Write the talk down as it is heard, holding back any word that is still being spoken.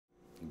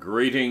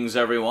Greetings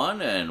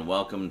everyone, and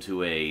welcome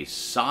to a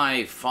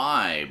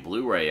sci-fi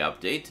Blu-ray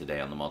update today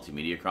on the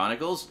Multimedia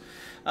Chronicles.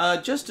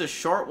 Just a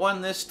short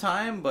one this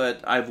time,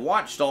 but I've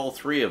watched all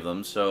three of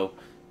them, so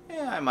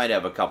I might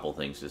have a couple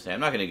things to say. I'm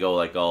not going to go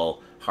like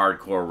all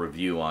hardcore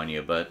review on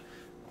you, but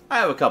I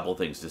have a couple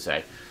things to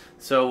say.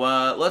 So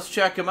let's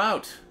check them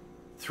out.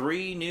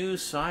 Three new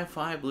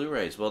sci-fi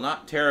Blu-rays. Well,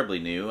 not terribly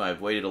new. I've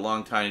waited a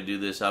long time to do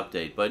this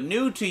update, but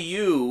new to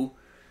you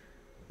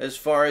as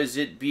far as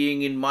it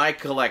being in my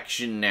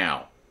collection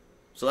now.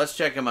 So let's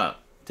check them out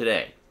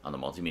today on the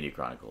Multimedia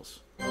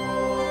Chronicles.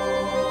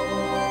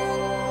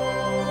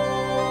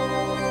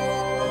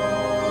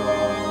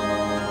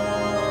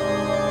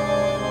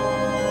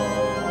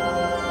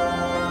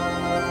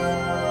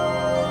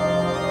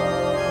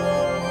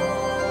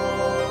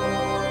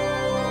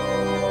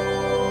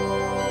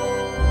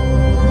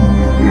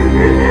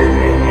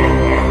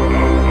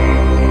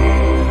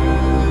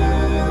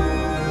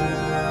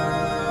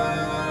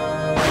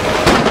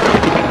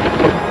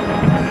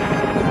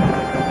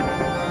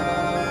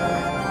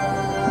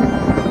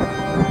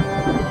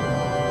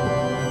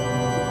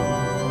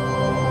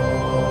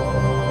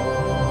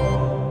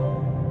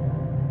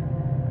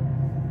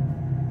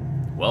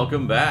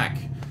 Welcome back.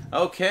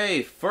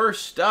 Okay,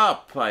 first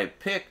up, I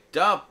picked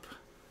up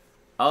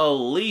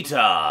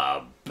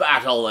Alita,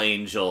 Battle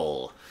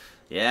Angel.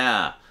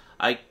 Yeah,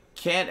 I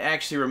can't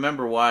actually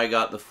remember why I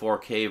got the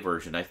 4K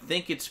version. I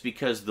think it's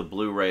because the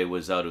Blu-ray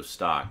was out of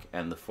stock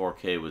and the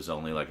 4K was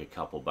only like a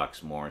couple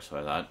bucks more, so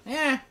I thought,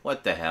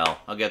 what the hell,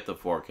 I'll get the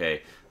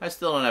 4K. I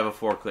still don't have a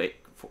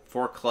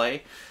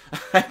 4K.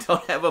 I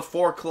don't have a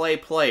 4K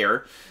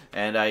player,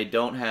 and I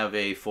don't have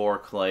a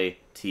 4K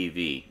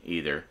TV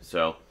either,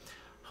 so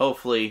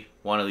hopefully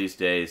one of these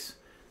days,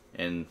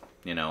 and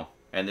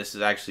and this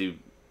is actually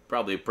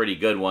probably a pretty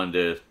good one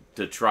to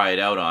try it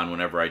out on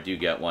whenever I do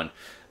get one.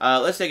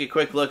 Let's take a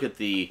quick look at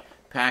the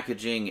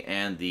packaging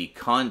and the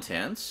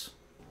contents.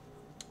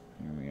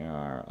 Here we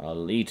are,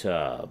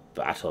 Alita,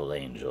 Battle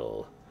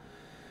Angel.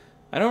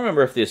 I don't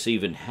remember if this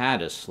even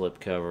had a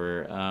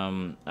slipcover.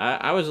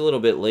 I was a little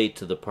bit late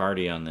to the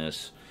party on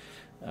this,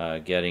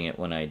 getting it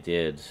when I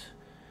did.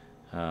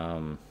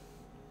 So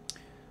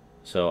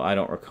I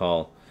don't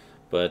recall.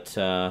 But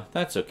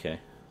that's okay.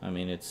 I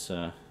mean, it's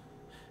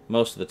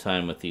most of the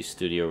time with these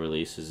studio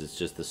releases, it's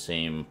just the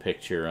same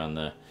picture on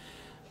the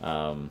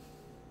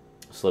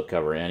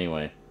slipcover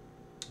anyway.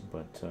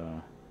 But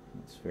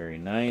it's very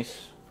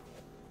nice.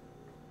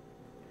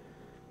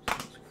 So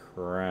let's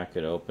crack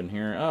it open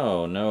here.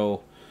 Oh,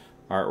 no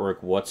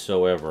artwork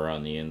whatsoever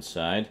on the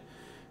inside.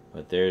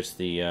 But there's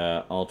the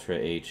Ultra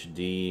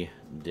HD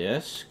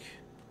disc.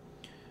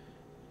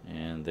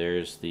 And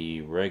there's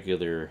the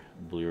regular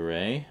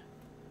Blu-ray.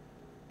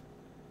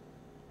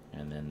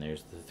 And then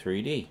there's the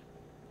 3D.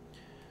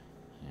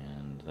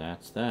 And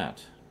that's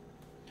that.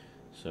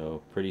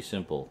 So, pretty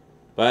simple.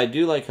 But I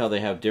do like how they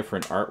have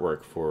different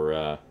artwork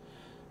for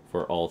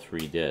all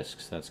three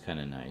discs. That's kind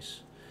of nice.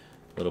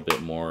 A little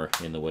bit more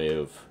in the way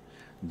of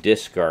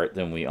disc art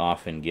than we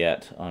often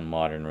get on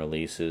modern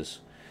releases.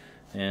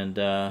 And,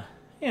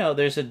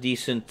 there's a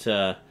decent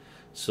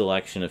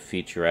selection of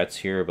featurettes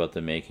here about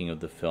the making of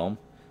the film.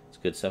 It's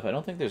good stuff. I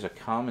don't think there's a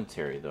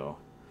commentary, though.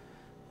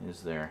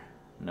 Is there?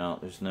 No,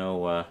 there's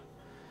no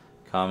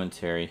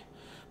commentary.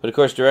 But of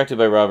course, directed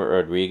by Robert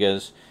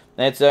Rodriguez.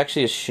 And it's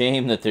actually a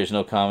shame that there's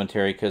no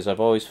commentary, because I've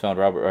always found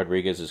Robert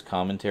Rodriguez's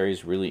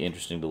commentaries really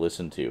interesting to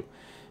listen to.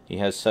 He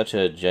has such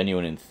a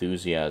genuine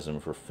enthusiasm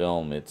for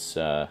film. It's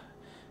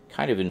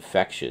kind of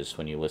infectious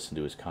when you listen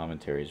to his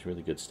commentaries.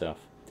 Really good stuff.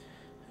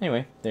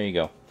 Anyway, there you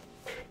go.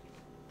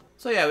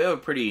 So yeah, we have a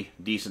pretty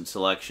decent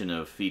selection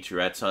of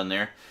featurettes on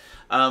there.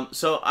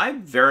 So I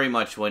very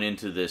much went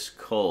into this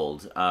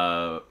cold.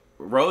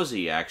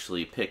 Rosie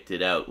actually picked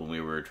it out when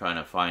we were trying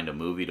to find a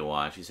movie to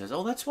watch. She says,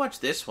 "Oh, let's watch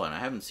this one. I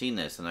haven't seen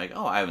this." And I'm like,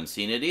 "Oh, I haven't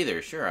seen it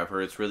either. Sure, I've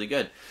heard it's really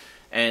good."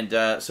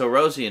 And so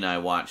Rosie and I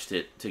watched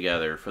it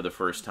together for the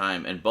first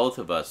time, and both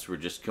of us were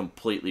just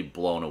completely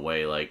blown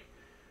away. Like,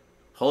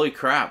 holy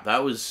crap,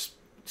 that was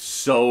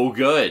so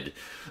good.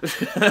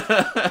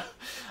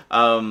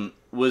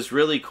 Was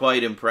really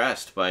quite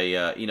impressed by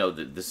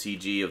the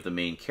CG of the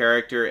main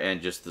character,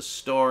 and just the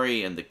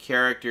story and the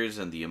characters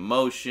and the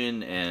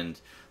emotion and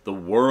the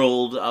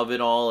world of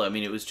it all. I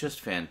mean, it was just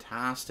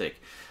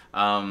fantastic.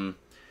 And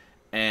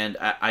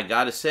I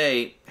gotta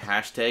say,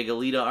 hashtag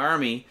Alita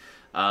Army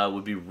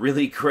would be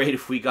really great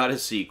if we got a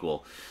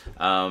sequel.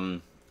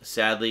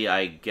 Sadly,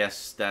 I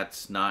guess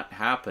that's not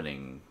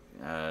happening,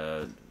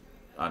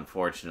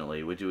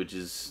 unfortunately, which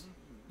is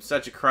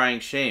such a crying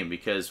shame,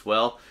 because,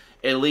 well,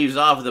 it leaves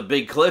off with a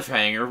big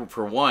cliffhanger,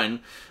 for one,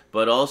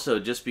 but also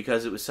just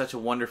because it was such a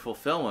wonderful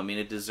film. I mean,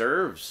 it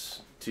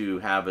deserves to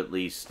have at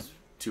least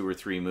 2 or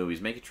 3 movies.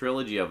 Make a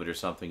trilogy of it or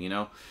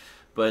something,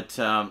 But,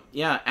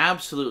 yeah,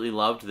 absolutely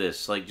loved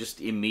this. Like,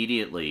 just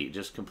immediately,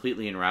 just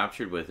completely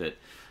enraptured with it.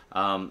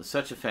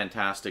 Such a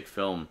fantastic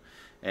film.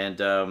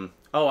 And, oh,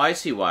 I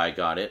see why I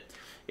got it.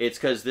 It's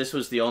because this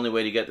was the only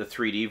way to get the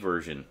 3D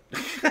version.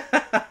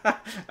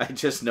 I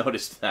just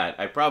noticed that.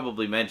 I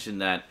probably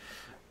mentioned that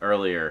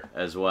earlier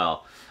as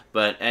well.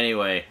 But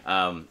anyway,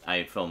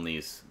 I film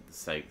these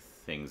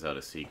things out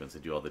of sequence. I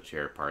do all the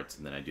chair parts,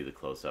 and then I do the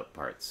close-up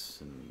parts,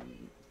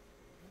 and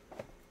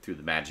through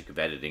the magic of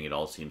editing, it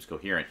all seems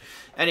coherent.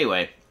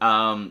 Anyway,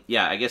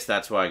 yeah, I guess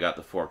that's why I got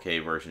the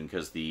 4K version,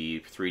 because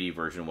the 3D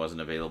version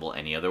wasn't available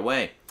any other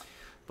way.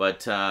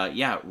 But,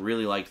 yeah,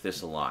 really liked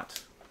this a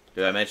lot.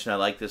 Did I mention I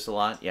liked this a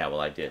lot? Yeah, well,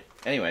 I did.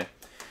 Anyway,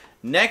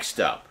 next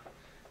up,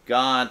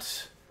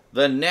 got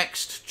the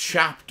next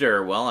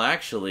chapter. Well,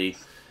 actually,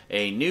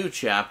 a new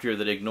chapter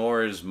that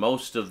ignores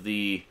most of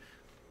the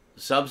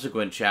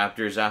subsequent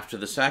chapters after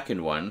the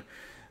second one.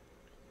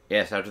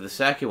 Yes, after the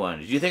second one.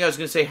 Did you think I was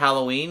going to say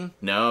Halloween?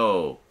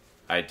 No.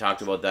 I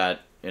talked about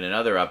that in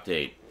another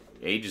update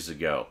ages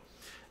ago.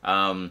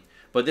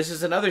 But this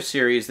is another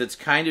series that's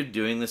kind of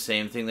doing the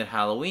same thing that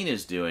Halloween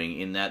is doing,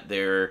 in that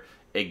they're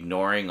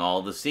ignoring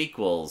all the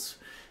sequels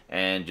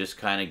and just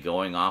kind of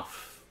going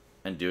off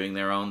and doing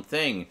their own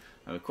thing.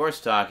 I'm, of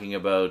course, talking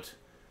about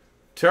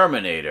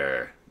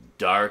Terminator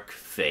Dark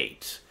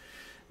Fate.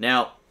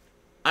 Now,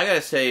 I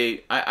gotta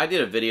say, I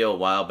did a video a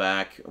while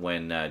back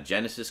when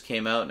Genesis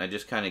came out, and I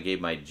just kind of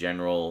gave my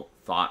general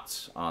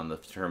thoughts on the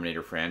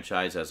Terminator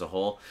franchise as a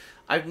whole.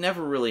 I've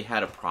never really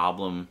had a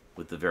problem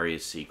with the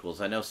various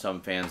sequels. I know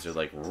some fans are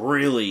like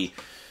really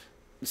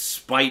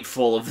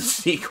spiteful of the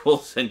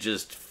sequels and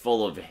just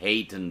full of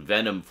hate and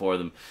venom for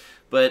them,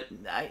 but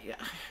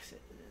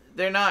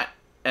they're not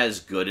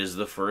as good as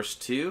the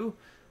first two.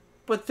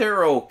 But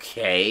they're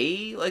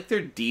okay. Like,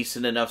 they're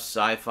decent enough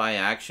sci-fi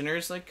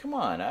actioners. Like, come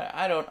on.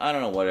 I don't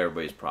know what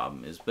everybody's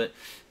problem is. But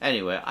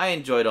anyway, I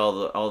enjoyed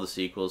all the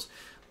sequels.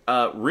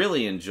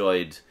 Really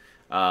enjoyed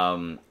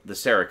the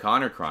Sarah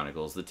Connor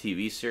Chronicles, the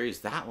TV series.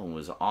 That one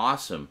was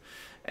awesome.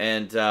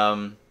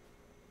 And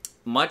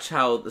much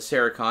how the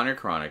Sarah Connor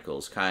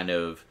Chronicles kind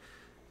of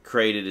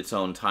created its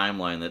own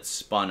timeline that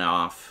spun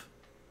off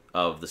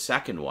of the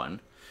second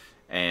one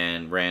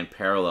and ran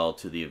parallel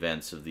to the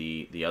events of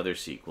the other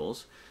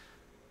sequels.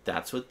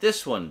 That's what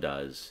this one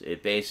does.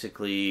 It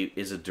basically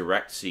is a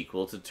direct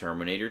sequel to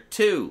Terminator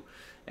 2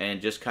 and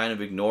just kind of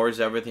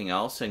ignores everything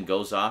else and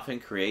goes off and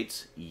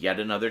creates yet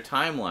another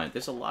timeline.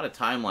 There's a lot of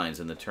timelines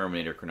in the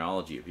Terminator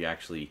chronology if you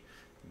actually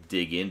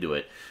dig into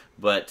it.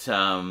 But,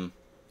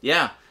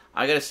 yeah,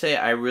 I gotta say,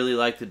 I really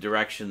like the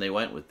direction they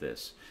went with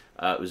this.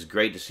 It was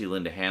great to see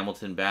Linda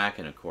Hamilton back,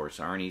 and of course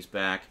Arnie's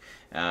back.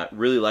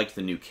 Really liked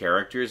the new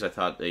characters. I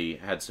thought they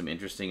had some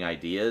interesting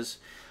ideas.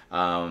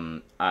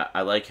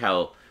 I like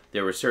how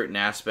there were certain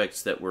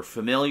aspects that were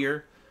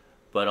familiar,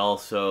 but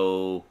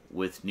also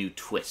with new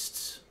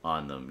twists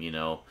on them, you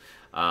know.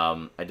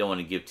 I don't want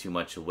to give too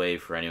much away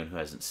for anyone who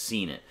hasn't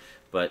seen it,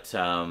 but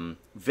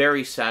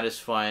very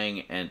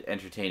satisfying and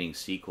entertaining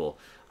sequel.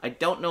 I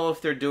don't know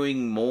if they're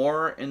doing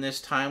more in this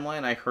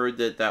timeline. I heard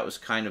that that was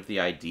kind of the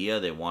idea.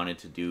 They wanted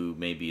to do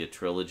maybe a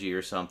trilogy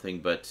or something,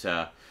 but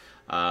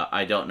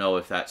I don't know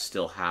if that's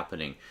still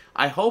happening.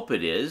 I hope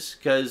it is,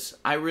 because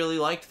I really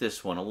liked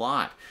this one a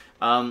lot.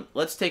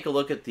 Let's take a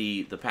look at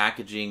the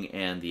packaging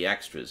and the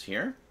extras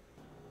here.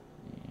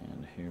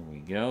 And here we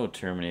go.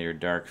 Terminator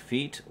Dark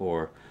Fate,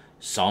 or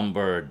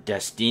Somber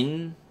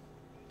Destin.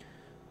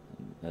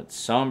 That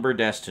Somber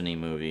Destiny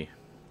movie.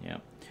 Yeah.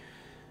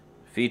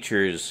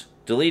 Features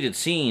deleted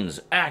scenes,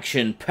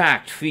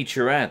 action-packed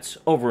featurettes,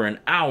 over an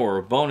hour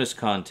of bonus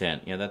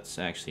content. Yeah, that's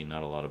actually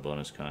not a lot of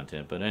bonus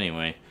content, but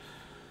anyway.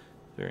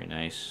 Very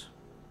nice.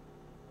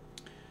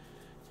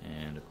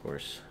 And, of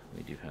course,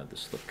 we do have the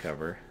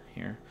slipcover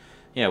here.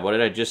 Yeah, what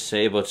did I just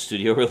say about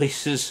studio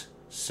releases?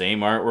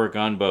 Same artwork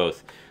on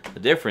both. The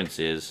difference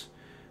is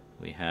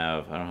we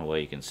have, I don't know why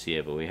you can see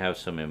it, but we have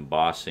some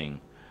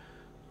embossing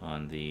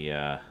on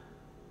the,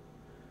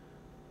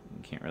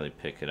 you can't really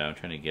pick it out. I'm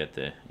trying to get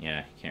the, yeah,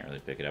 you can't really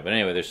pick it up. But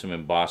anyway, there's some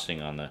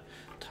embossing on the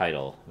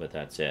title, but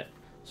that's it.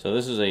 So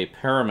this is a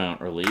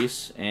Paramount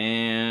release,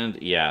 and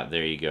yeah,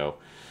 there you go.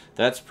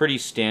 That's pretty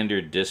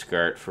standard disc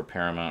art for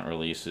Paramount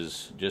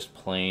releases. Just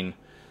plain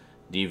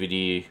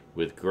DVD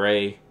with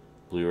gray,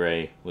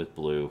 Blu-ray with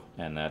blue,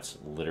 and that's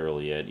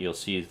literally it. You'll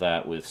see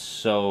that with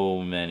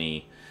so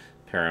many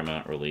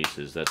Paramount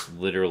releases. That's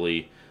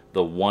literally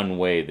the one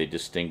way they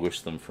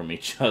distinguish them from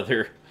each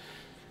other.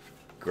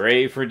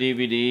 Gray for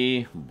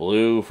DVD,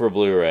 blue for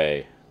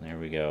Blu-ray. There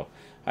we go.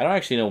 I don't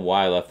actually know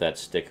why I left that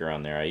sticker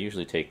on there. I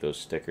usually take those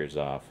stickers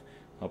off.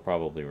 I'll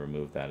probably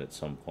remove that at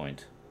some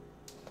point.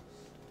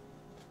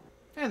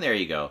 And there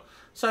you go.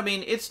 So, I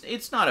mean,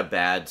 it's not a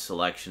bad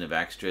selection of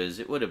extras.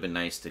 It would have been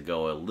nice to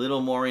go a little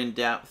more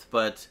in-depth,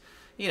 but,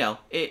 you know,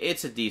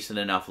 it's a decent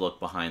enough look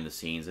behind the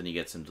scenes, and you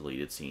get some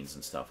deleted scenes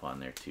and stuff on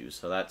there, too.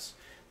 So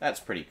that's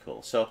pretty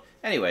cool. So,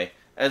 anyway,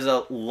 as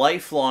a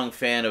lifelong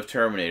fan of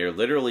Terminator,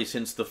 literally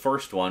since the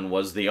first one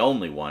was the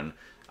only one,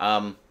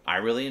 I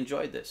really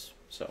enjoyed this.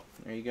 So,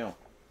 there you go.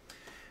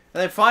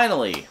 And then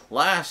finally,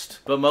 last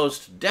but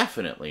most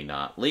definitely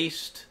not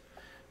least,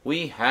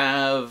 we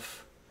have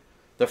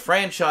the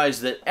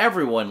franchise that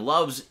everyone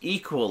loves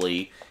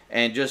equally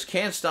and just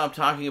can't stop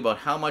talking about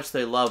how much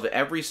they love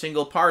every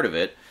single part of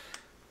it,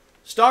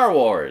 Star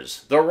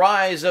Wars: The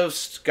Rise of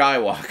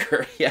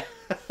Skywalker. Yeah.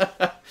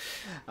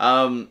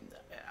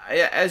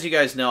 As you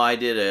guys know, I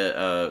did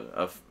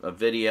a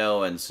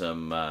video and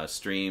some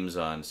streams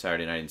on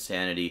Saturday Night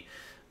Insanity,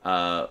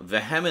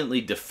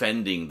 vehemently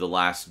defending The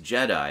Last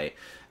Jedi,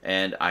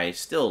 and I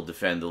still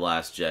defend The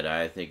Last Jedi.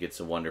 I think it's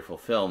a wonderful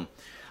film.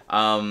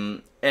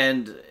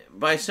 And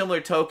by similar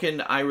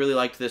token, I really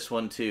liked this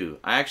one too.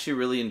 I actually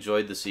really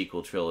enjoyed the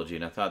sequel trilogy,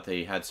 and I thought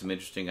they had some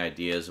interesting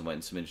ideas and went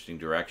in some interesting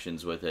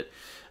directions with it.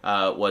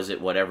 Was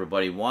it what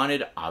everybody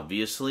wanted?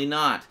 Obviously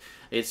not.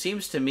 It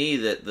seems to me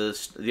that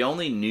the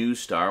only new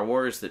Star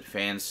Wars that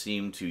fans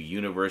seem to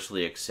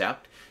universally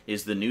accept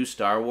is the new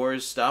Star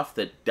Wars stuff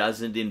that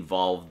doesn't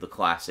involve the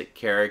classic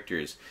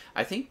characters.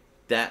 I think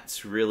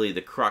that's really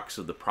the crux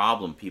of the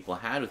problem people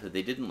had with it.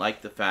 They didn't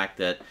like the fact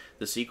that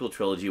the sequel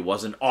trilogy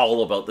wasn't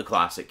all about the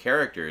classic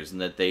characters,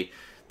 and that they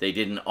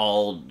didn't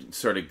all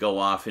sort of go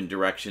off in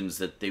directions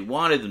that they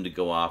wanted them to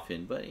go off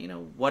in. But, you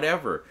know,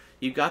 whatever.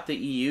 You've got the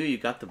EU,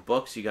 you've got the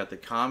books, you got the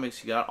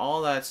comics, you got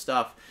all that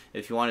stuff.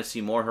 If you want to see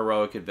more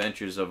heroic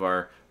adventures of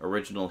our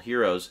original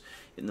heroes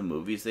in the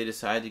movies, they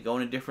decided to go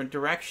in a different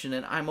direction,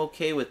 and I'm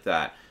okay with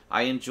that.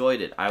 I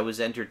enjoyed it. I was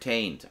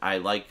entertained. I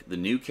like the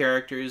new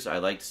characters. I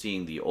liked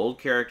seeing the old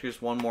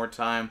characters one more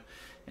time,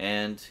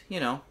 and, you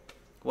know,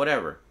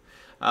 whatever.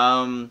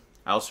 I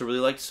also really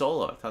liked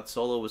Solo. I thought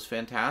Solo was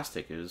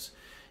fantastic. I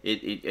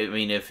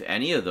mean, if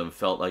any of them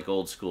felt like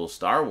old school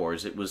Star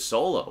Wars, it was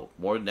Solo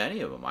more than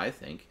any of them, I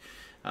think.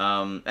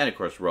 And of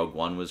course, Rogue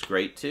One was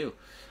great too.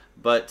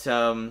 But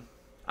I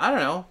don't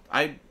know.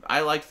 I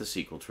liked the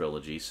sequel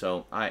trilogy,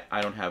 so I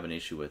don't have an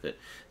issue with it.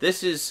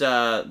 This is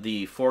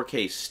the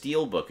 4K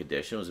Steelbook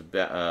edition. It was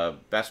a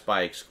Best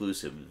Buy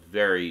exclusive.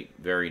 Very,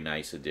 very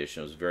nice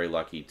edition. I was very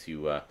lucky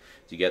to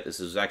get this.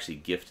 It was actually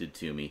gifted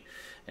to me,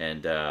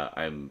 and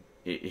I'm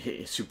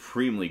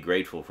supremely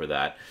grateful for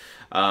that.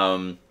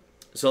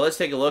 So let's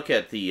take a look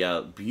at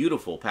the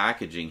beautiful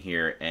packaging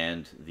here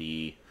and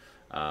the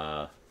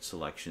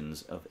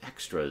selections of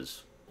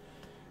extras.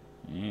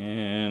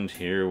 And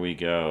here we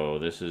go.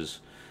 This is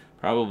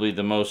probably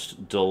the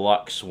most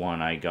deluxe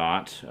one I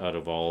got out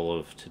of all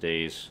of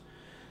today's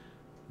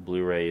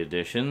Blu-ray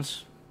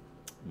editions.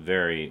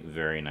 Very,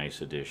 very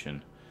nice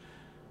edition.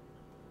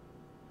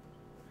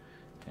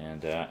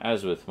 And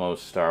as with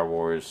most Star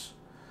Wars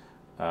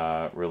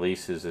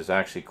releases, there's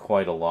actually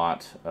quite a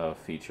lot of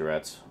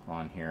featurettes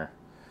on here,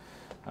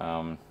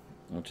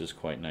 which is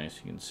quite nice.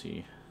 You can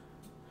see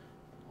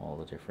all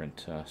the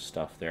different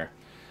stuff there.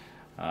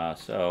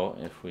 So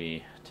if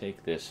we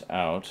take this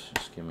out,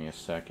 just give me a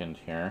second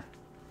here,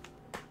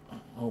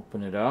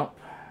 open it up,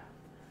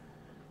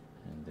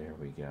 and there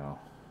we go.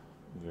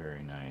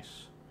 Very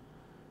nice.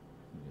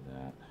 Look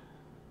at that.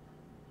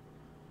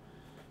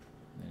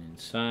 And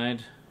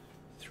inside,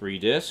 3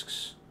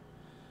 discs.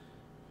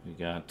 We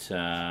got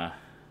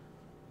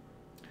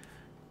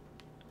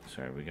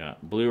we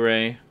got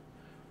Blu-ray,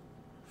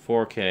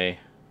 4K,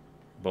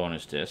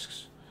 bonus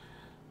discs.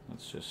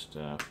 Let's just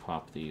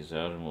pop these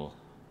out and we'll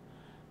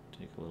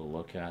take a little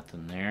look at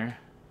them there.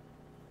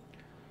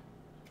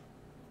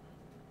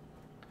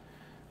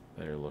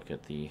 Better look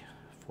at the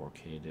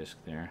 4K disc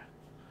there.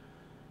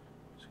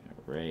 It's got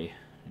Rey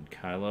and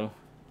Kylo,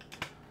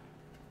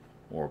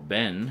 or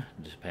Ben,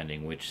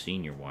 depending which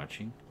scene you're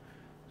watching.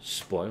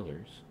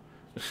 Spoilers.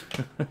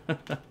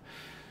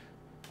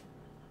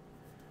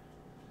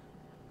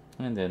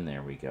 And then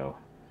there we go.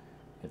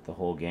 Get the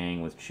whole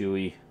gang with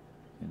Chewie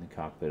in the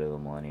cockpit of the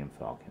Millennium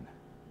Falcon.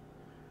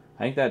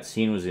 I think that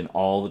scene was in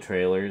all the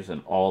trailers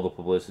and all the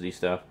publicity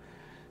stuff.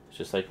 It's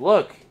just like,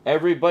 look,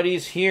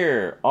 everybody's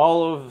here.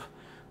 All of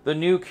the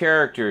new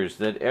characters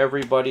that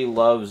everybody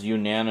loves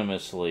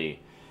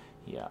unanimously.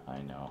 Yeah, I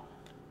know.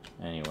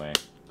 Anyway,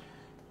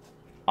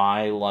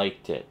 I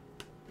liked it.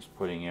 Just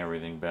putting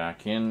everything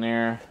back in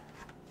there.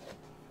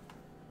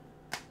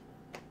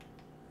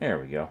 There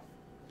we go.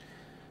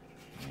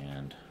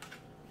 And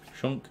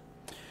shunk.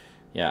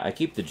 Yeah, I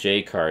keep the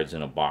J cards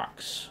in a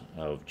box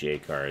of J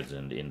cards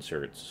and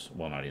inserts.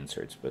 Well, not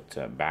inserts,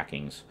 but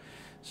backings.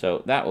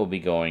 So that will be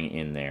going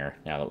in there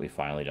now that we've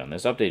finally done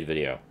this update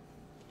video.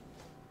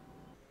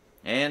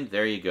 And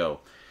there you go.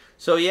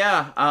 So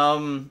yeah,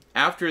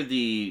 after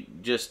the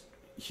just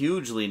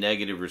hugely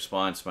negative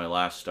response my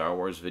last Star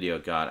Wars video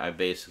got, I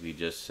basically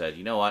just said,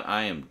 you know what,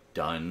 I am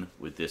done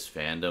with this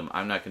fandom.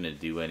 I'm not going to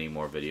do any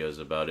more videos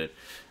about it.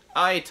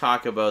 I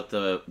talk about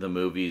the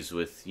movies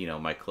with, you know,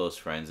 my close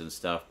friends and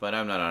stuff, but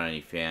I'm not on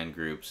any fan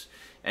groups.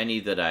 Any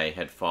that I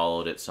had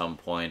followed at some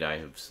point, I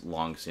have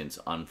long since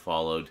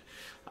unfollowed.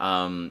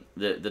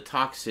 The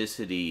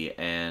toxicity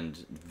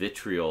and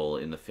vitriol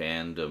in the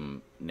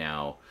fandom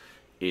now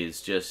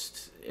is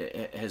just,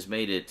 it has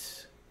made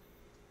it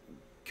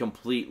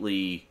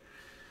completely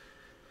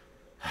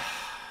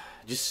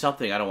just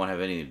something I don't want to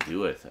have anything to do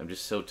with. I'm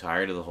just so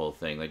tired of the whole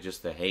thing, like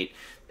just the hate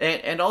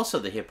and also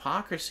the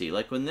hypocrisy.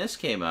 Like when this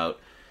came out,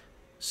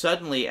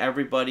 suddenly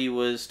everybody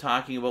was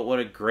talking about what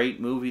a great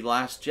movie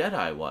Last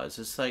Jedi was.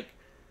 It's like,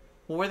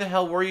 well, where the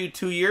hell were you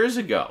 2 years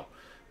ago?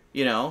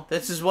 You know,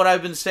 this is what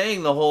I've been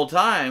saying the whole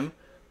time.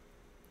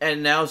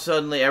 And now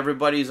suddenly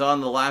everybody's on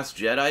The Last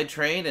Jedi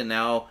train, and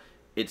now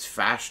it's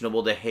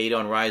fashionable to hate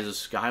on Rise of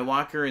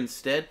Skywalker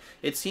instead.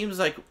 It seems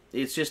like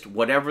it's just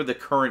whatever the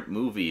current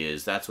movie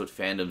is, that's what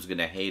fandom's going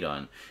to hate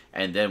on.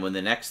 And then when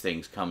the next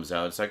thing comes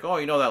out, it's like, oh,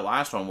 you know, that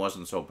last one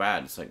wasn't so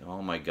bad. It's like,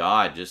 oh my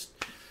God, just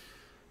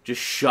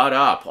shut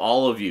up,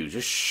 all of you.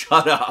 Just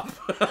shut up.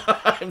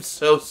 I'm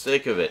so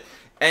sick of it.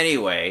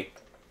 Anyway,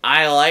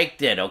 I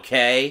liked it,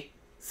 okay?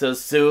 So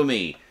sue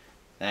me.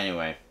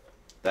 Anyway,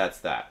 that's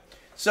that.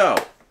 So,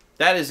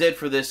 that is it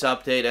for this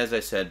update. As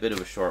I said, bit of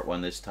a short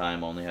one this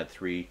time. Only had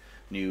 3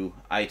 new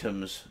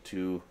items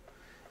to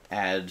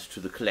add to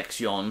the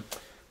collection.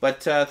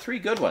 But 3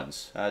 good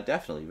ones,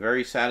 definitely.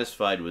 Very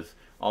satisfied with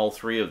all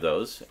 3 of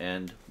those,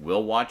 and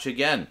we'll watch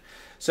again.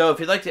 So if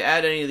you'd like to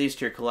add any of these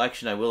to your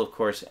collection, I will, of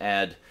course,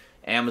 add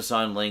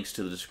Amazon links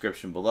to the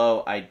description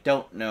below. I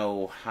don't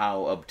know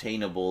how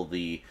obtainable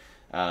the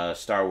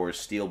Star Wars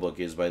Steelbook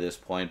is by this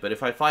point, but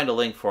if I find a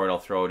link for it, I'll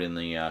throw it in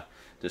the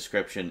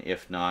description.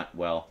 If not,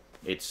 well,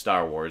 it's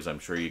Star Wars. I'm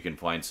sure you can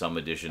find some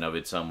edition of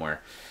it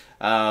somewhere.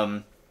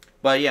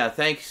 But yeah,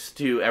 thanks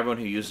to everyone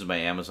who uses my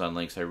Amazon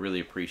links. I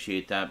really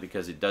appreciate that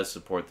because it does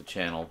support the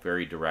channel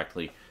very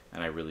directly,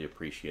 and I really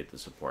appreciate the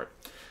support.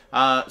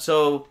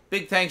 So,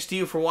 big thanks to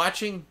you for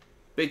watching.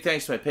 Big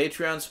thanks to my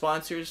Patreon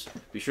sponsors.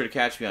 Be sure to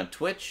catch me on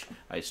Twitch.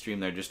 I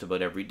stream there just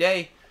about every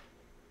day.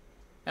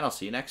 And I'll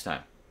see you next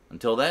time.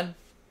 Until then,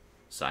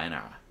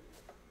 sayonara.